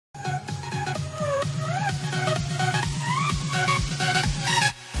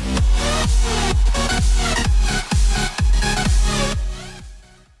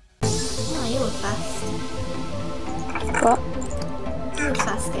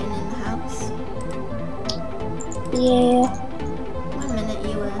getting in the house? Yeah. 1 minute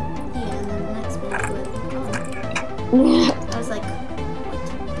you were here, and then the next minute you were gone. I was like,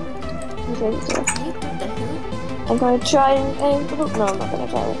 what? Okay, so You put the who? I'm going to try and aim for the... No, I'm not going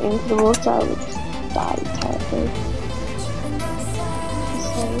to try and aim for the water. I would die terribly.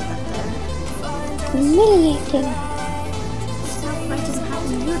 So, humiliating. Stop writing how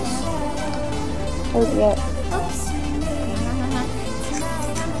you do that. Oh dear. Oops.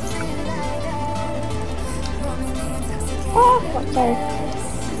 Oh, sorry.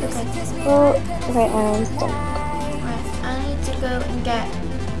 Okay. Well, okay, and done. Right, I need to go and get...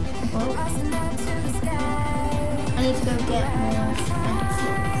 Whoa. I need to go get more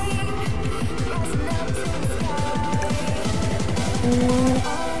fences.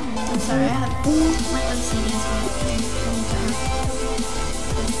 I'm sorry, I have my OCD's working.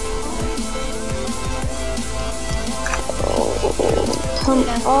 Come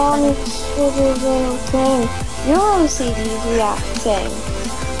on, it's little thing. Your OCD's reacting.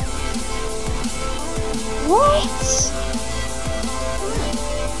 What?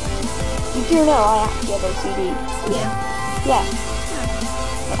 You do know I actually have OCD. Yeah. Yeah.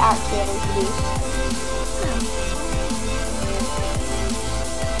 I actually have OCD.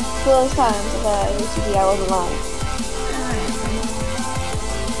 For those times that I had OCD, I wasn't lying.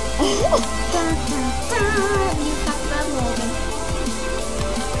 You talked about Morgan.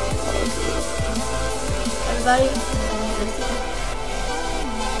 Everybody?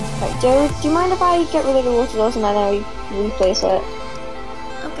 Right, Joe, do you mind if I get rid of the water dose and then I replace it?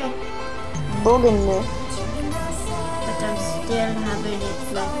 Okay. Morgan. But I'm still having it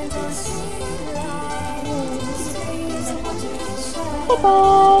like this. Bye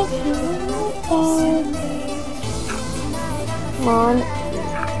bye. Come on.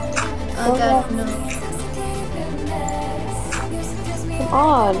 Oh god, no. Come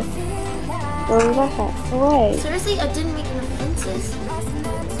on. Go the heck away. Seriously, I didn't make enough fences.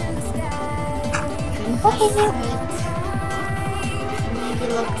 Okay, no. Maybe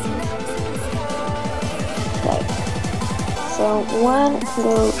locked in. Right. So one can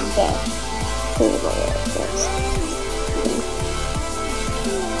go there. Two go there. Yes.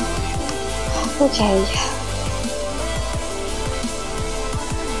 Okay.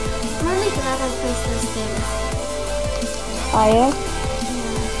 I'm really glad I placed those stairs. Are you?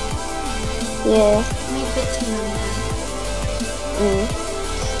 Yeah. Made a bit too many.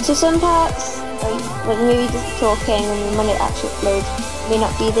 So some parts, like maybe just talking and when it actually uploads, may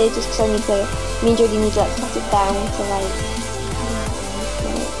not be there just because I need to, me and Jody need to like cut it down to like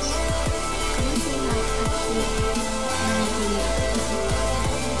minutes.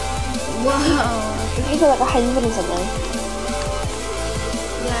 Whoa! If you feel like 100 and something.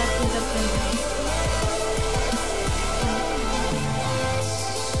 Yeah, I think I've done that.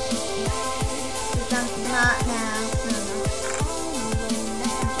 Not now. No.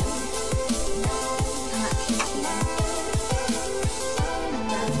 I'm actually cheating.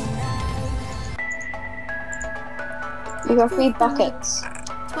 You got 3 buckets.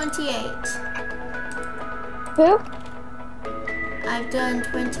 28. Who? I've done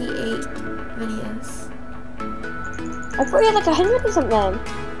 28 videos. I thought you had like 100 and something.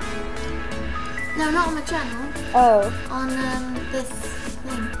 No, not on my channel. Oh. On this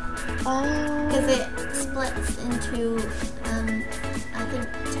thing. Because it splits into, I think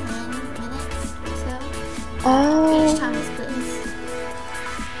 10 minutes or so. Each time it splits.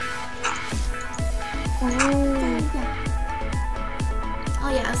 Oh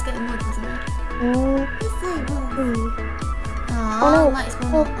yeah, I was getting wood, wasn't I? Oh, might as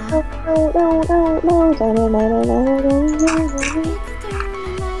well not now.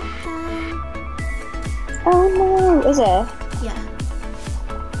 Oh no, is it? Yeah.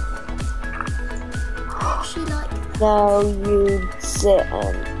 She like that. No, you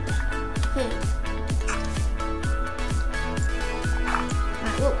didn't. Who?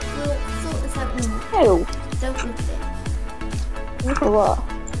 Right, we'll sort this out in a minute. Who? Don't look at it. Look at what?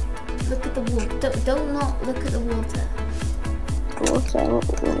 Look at the water. Don't not look at the water. Water.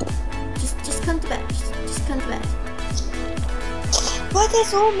 Just come to bed. Just come to bed. But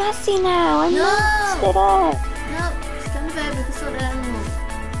it's all messy now. I messed it up. No, just come to bed. We can sort it out in the morning.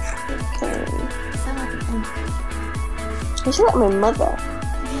 Okay. Sound like an uncle. You sound like my mother.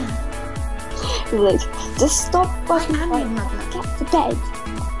 Yeah. You're like, just stop fucking I am your mother. Get to bed.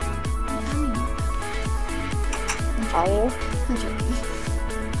 I am your mother. Are you? I'm joking.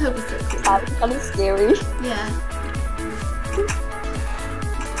 Hope it's so cool. That's kind of scary. Yeah.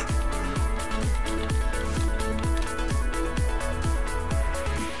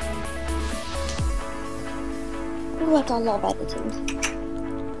 Oh, I got a lot of editing.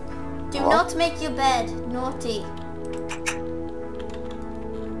 Do not make your bed. Naughty.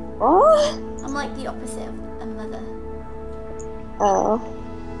 What? I'm like the opposite of a mother. Oh.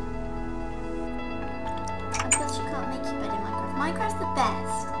 And plus you can't make your bed in Minecraft. Minecraft's the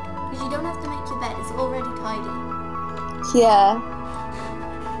best. Because you don't have to make your bed. It's already tidy. Yeah.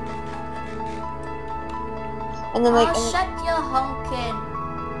 And then like... Oh, shut your honking.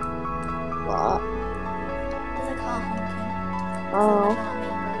 What? There's a car honking. Oh. It's on the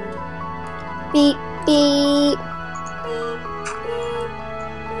main road. Beep, beep.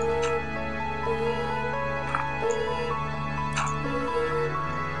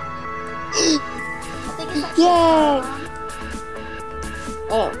 Yay!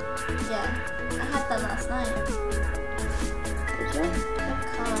 Oh. Yeah, I had that last night. Did you? Oh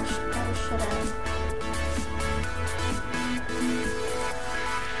gosh, oh should I?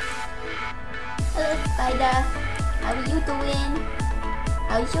 Hello Spider, how are you doing?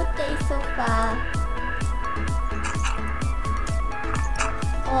 How's your day so far?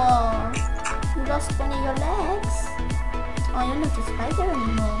 Oh, you lost one of your legs? Oh, you're not a spider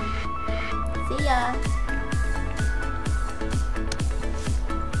anymore. See ya.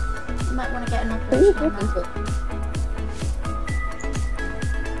 You might want to get an operation on that.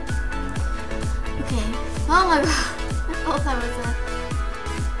 Okay. Oh my god. I thought that was a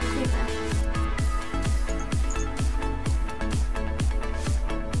creeper.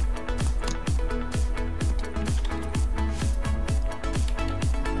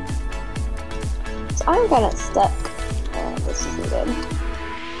 So I'm kind of stuck. This isn't good.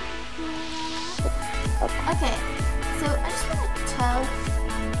 Okay. So I just want to tell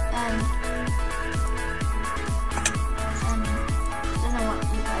I don't know what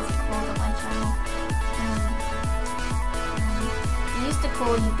you guys are called on my channel. I used to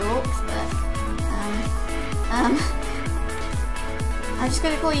call you dorks, but I'm just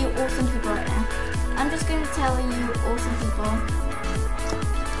gonna call you awesome people right now. I'm just gonna tell you awesome people.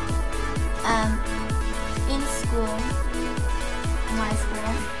 In school, in my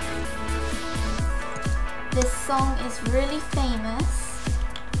school, this song is really famous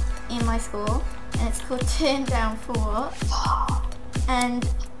in my school, and it's called Turn Down For What? And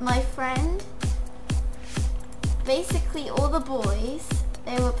my friend, basically all the boys,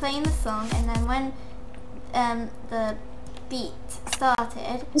 they were playing the song, and then when the beat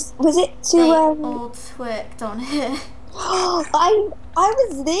started, was it to they all twerked on it. I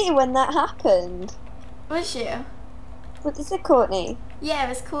was there when that happened. Was you? What is it, Courtney? Yeah, it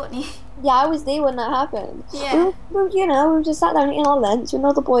was Courtney. Yeah, I was there when that happened. Yeah. We just sat down eating our lunch and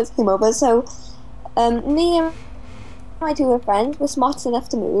all the boys came over, so me and my two friends were smart enough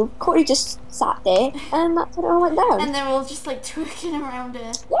to move. Courtney just sat there, and that's when it all went down. And they're all just like twerking around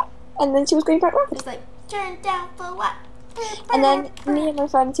her. Yeah, and then she was going back round. It's like, turn down for what? And then me and my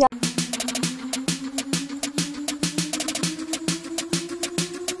friends